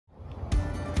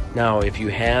Now, if you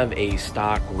have a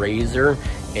stock Razor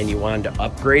and you wanted to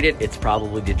upgrade it, it's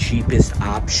probably the cheapest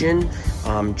option,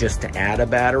 just to add a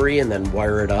battery and then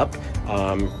wire it up,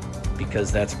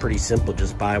 because that's pretty simple.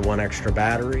 Just buy one extra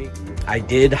battery. I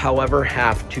did, however,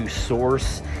 have to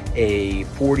source a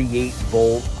 48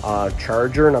 volt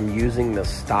charger, and I'm using the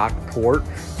stock port,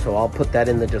 so I'll put that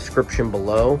in the description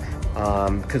below,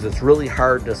 because it's really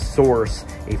hard to source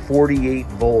a 48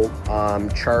 volt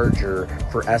charger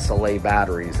for SLA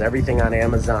batteries. Everything on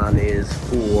Amazon is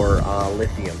for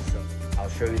lithium. So I'll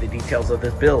show you the details of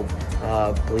this build.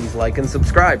 Please like and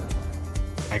subscribe.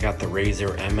 I got the Razor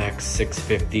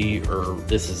MX650, or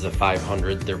this is the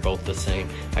 500, they're both the same.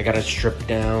 I got it stripped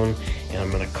down, and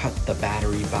I'm gonna cut the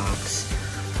battery box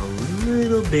a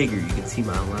little bigger. You can see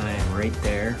my line right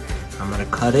there. I'm gonna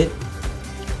cut it,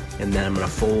 and then I'm gonna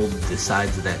fold the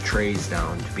sides of that trays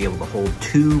down to be able to hold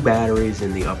 2 batteries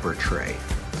in the upper tray.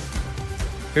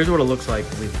 Here's what it looks like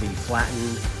with the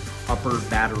flattened upper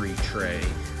battery tray.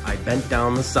 I bent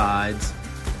down the sides.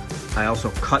 I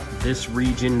also cut this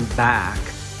region back,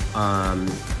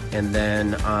 and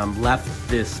then left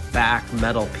this back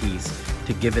metal piece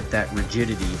to give it that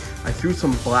rigidity. I threw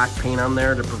some black paint on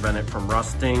there to prevent it from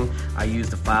rusting. I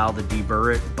used a file to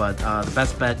deburr it, but the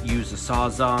best bet, use a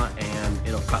Sawzall and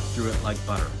it'll cut through it like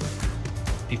butter.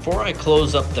 Before I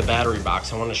close up the battery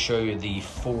box, I want to show you the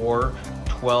 4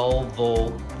 12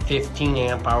 volt 15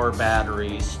 amp hour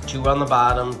batteries, 2 on the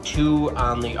bottom, 2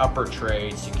 on the upper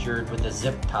tray, secured with the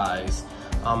zip ties.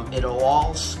 It'll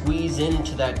all squeeze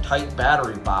into that tight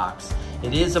battery box.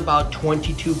 It is about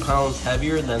 22 pounds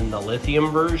heavier than the lithium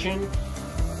version.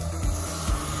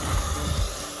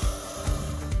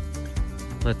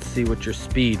 Let's see what your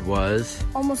speed was.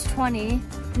 Almost 20,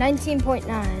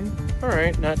 19.9. All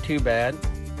right, not too bad.